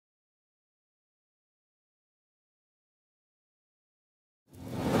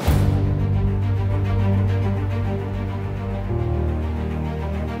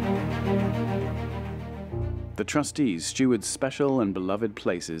The trustees steward special and beloved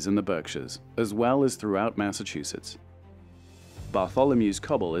places in the Berkshires, as well as throughout Massachusetts. Bartholomew's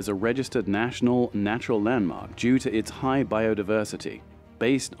Cobble is a registered national natural landmark due to its high biodiversity,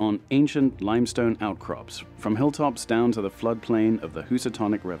 based on ancient limestone outcrops from hilltops down to the floodplain of the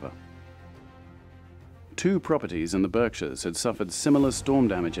Housatonic River. 2 properties in the Berkshires had suffered similar storm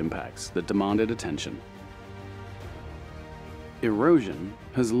damage impacts that demanded attention. Erosion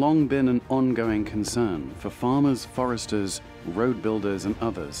has long been an ongoing concern for farmers, foresters, road builders, and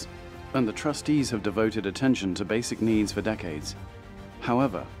others, and the trustees have devoted attention to basic needs for decades.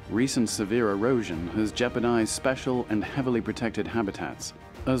 However, recent severe erosion has jeopardized special and heavily protected habitats,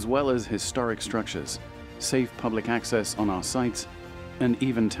 as well as historic structures, safe public access on our sites, and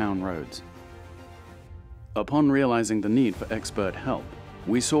even town roads. Upon realizing the need for expert help,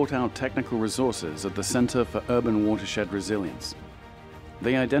 we sought out technical resources at the Center for Urban Watershed Resilience.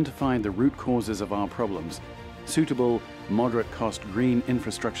 They identified the root causes of our problems, suitable, moderate-cost green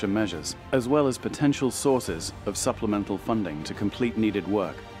infrastructure measures, as well as potential sources of supplemental funding to complete needed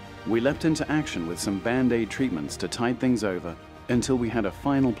work. We leapt into action with some Band-Aid treatments to tide things over until we had a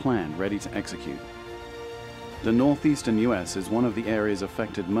final plan ready to execute. The northeastern US is one of the areas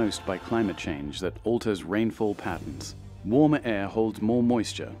affected most by climate change that alters rainfall patterns. Warmer air holds more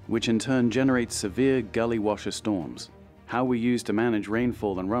moisture, which in turn generates severe gully washer storms. How we use to manage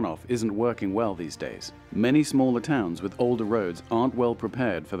rainfall and runoff isn't working well these days. Many smaller towns with older roads aren't well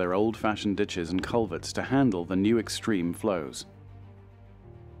prepared for their old-fashioned ditches and culverts to handle the new extreme flows.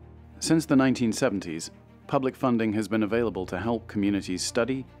 Since the 1970s, public funding has been available to help communities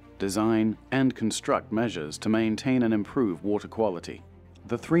study, design, and construct measures to maintain and improve water quality.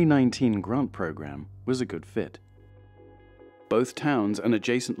 The 319 grant program was a good fit. Both towns and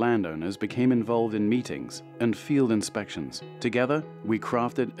adjacent landowners became involved in meetings and field inspections. Together, we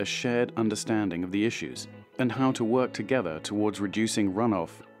crafted a shared understanding of the issues and how to work together towards reducing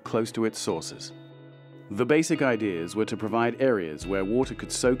runoff close to its sources. The basic ideas were to provide areas where water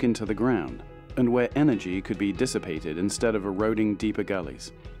could soak into the ground and where energy could be dissipated instead of eroding deeper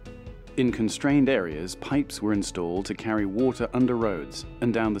gullies. In constrained areas, pipes were installed to carry water under roads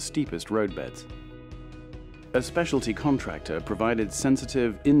and down the steepest roadbeds. A specialty contractor provided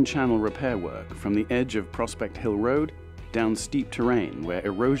sensitive in-channel repair work from the edge of Prospect Hill Road down steep terrain where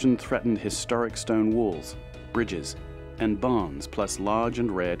erosion threatened historic stone walls, bridges, and barns, plus large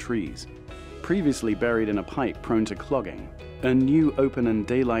and rare trees. Previously buried in a pipe prone to clogging, a new open and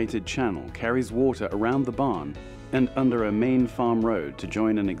daylighted channel carries water around the barn and under a main farm road to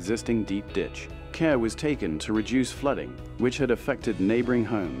join an existing deep ditch. Care was taken to reduce flooding, which had affected neighboring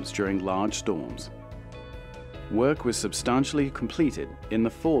homes during large storms. Work was substantially completed in the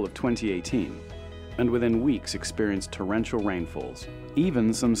fall of 2018, and within weeks experienced torrential rainfalls.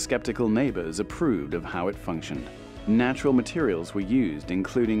 Even some skeptical neighbors approved of how it functioned. Natural materials were used,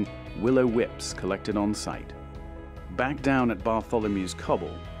 including willow whips collected on site. Back down at Bartholomew's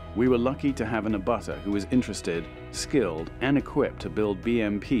Cobble, we were lucky to have an abutter who was interested, skilled, and equipped to build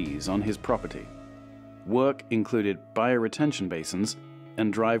BMPs on his property. Work included bioretention basins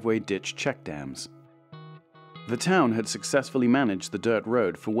and driveway ditch check dams. The town had successfully managed the dirt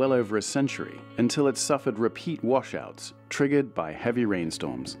road for well over a century until it suffered repeat washouts triggered by heavy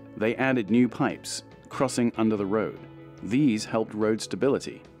rainstorms. They added new pipes, crossing under the road. These helped road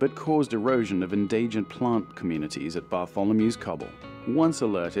stability, but caused erosion of endangered plant communities at Bartholomew's Cobble. Once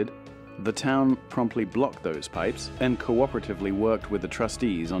alerted, the town promptly blocked those pipes and cooperatively worked with the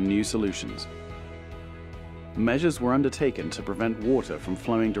trustees on new solutions. Measures were undertaken to prevent water from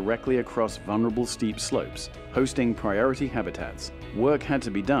flowing directly across vulnerable steep slopes, hosting priority habitats. Work had to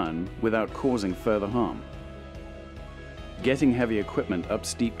be done without causing further harm. Getting heavy equipment up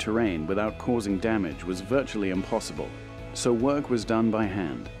steep terrain without causing damage was virtually impossible, so work was done by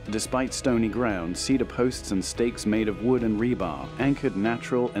hand. Despite stony ground, cedar posts and stakes made of wood and rebar anchored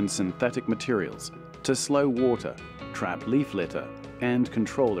natural and synthetic materials to slow water, trap leaf litter, and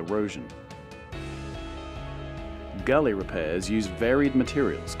control erosion. Gully repairs used varied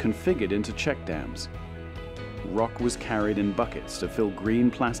materials configured into check dams. Rock was carried in buckets to fill green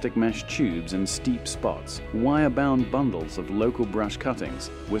plastic mesh tubes in steep spots. Wire-bound bundles of local brush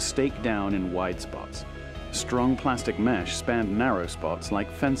cuttings were staked down in wide spots. Strong plastic mesh spanned narrow spots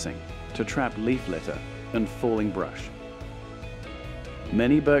like fencing to trap leaf litter and falling brush.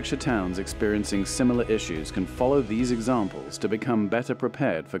 Many Berkshire towns experiencing similar issues can follow these examples to become better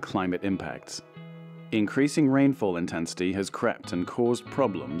prepared for climate impacts. Increasing rainfall intensity has crept and caused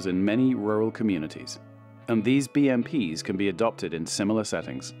problems in many rural communities, and these BMPs can be adopted in similar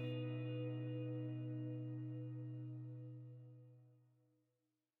settings.